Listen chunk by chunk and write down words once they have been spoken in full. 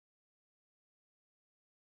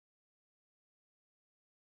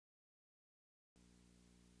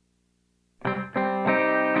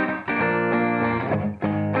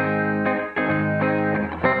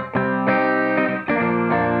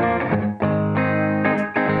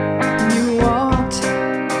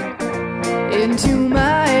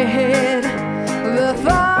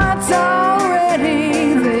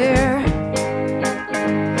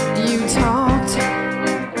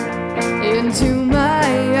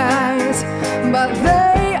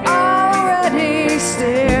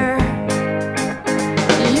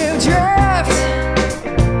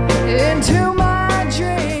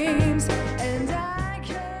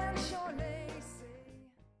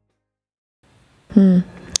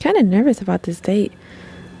Kind of nervous about this date.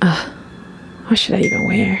 What should I even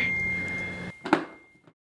wear?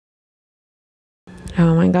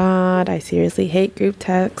 Oh my god, I seriously hate group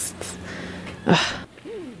texts. Ugh.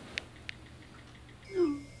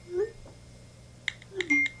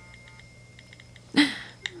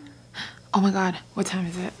 Oh my god, what time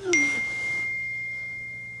is it?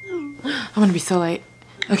 I'm gonna be so late.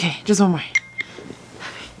 Okay, just one more.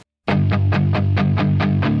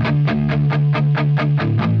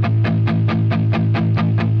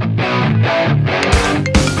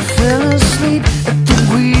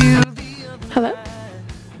 Hello?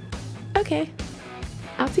 Okay,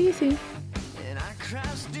 I'll see you soon.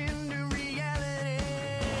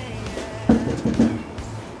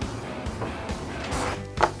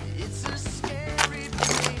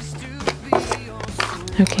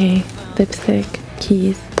 Okay, lipstick,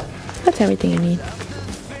 keys, that's everything I need.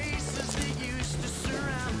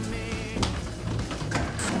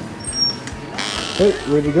 Hey,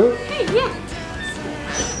 ready to go? Hey, yeah.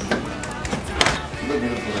 You look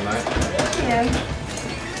beautiful tonight. Thank you.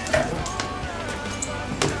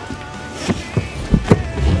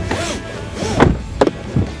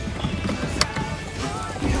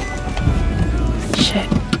 Shit,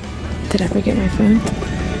 did I forget my phone?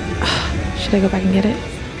 Should I go back and get it?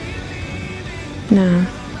 No,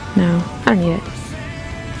 I don't need it.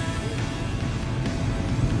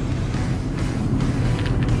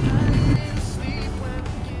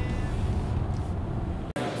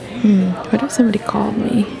 What if somebody called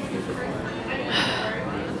me?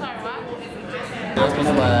 Oh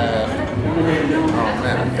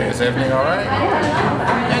man, is everything alright?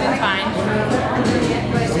 Everything's fine.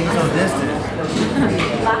 Seems so distant.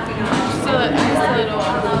 Still a little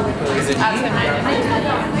absent-minded.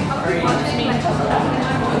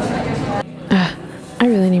 I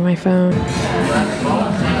really need my phone.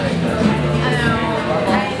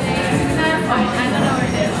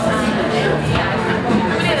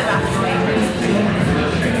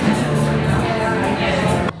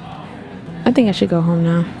 I think I should go home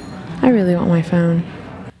now. I really want my phone.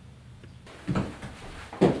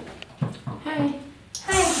 Hey.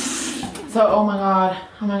 Hi. So, oh my god,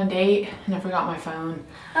 I'm on a date and I forgot my phone.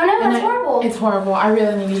 Oh no, that's horrible. It's horrible. I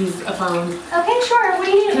really need to use a phone. Okay, sure. What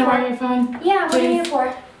do you need it Can I for? borrow your phone? Yeah, what do you need it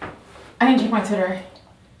for? I need to check my Twitter.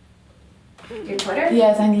 Your Twitter?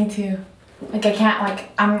 Yes, I need to. Like I can't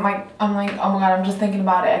I'm like, oh my god, I'm just thinking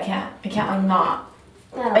about it. I can't like not.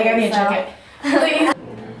 Like I need to check it. Please.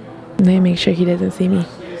 Let me make sure he doesn't see me.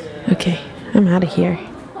 Okay, I'm out of here.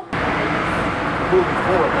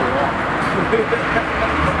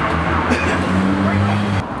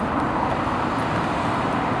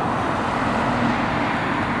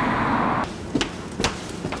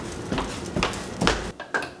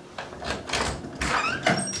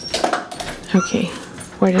 Okay,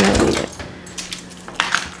 where did I leave it?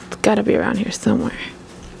 It's gotta be around here somewhere.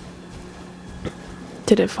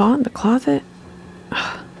 Did it fall in the closet?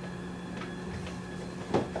 Ugh.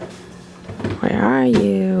 Where are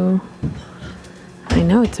you? I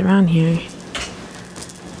know it's around here.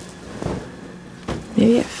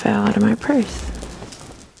 Maybe it fell out of my purse.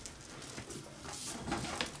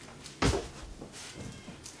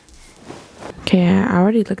 Okay, I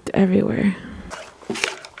already looked everywhere.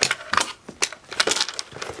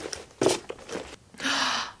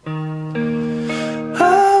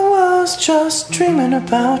 Just dreaming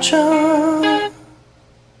about you.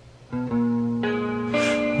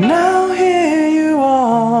 Now here you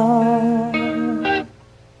are.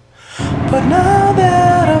 But now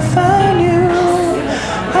that I found you,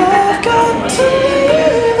 I've got to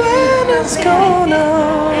leave, and it's gonna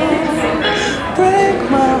break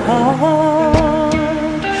my heart.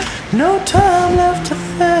 No time left to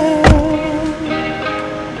think.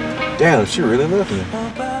 Damn, she really loved me.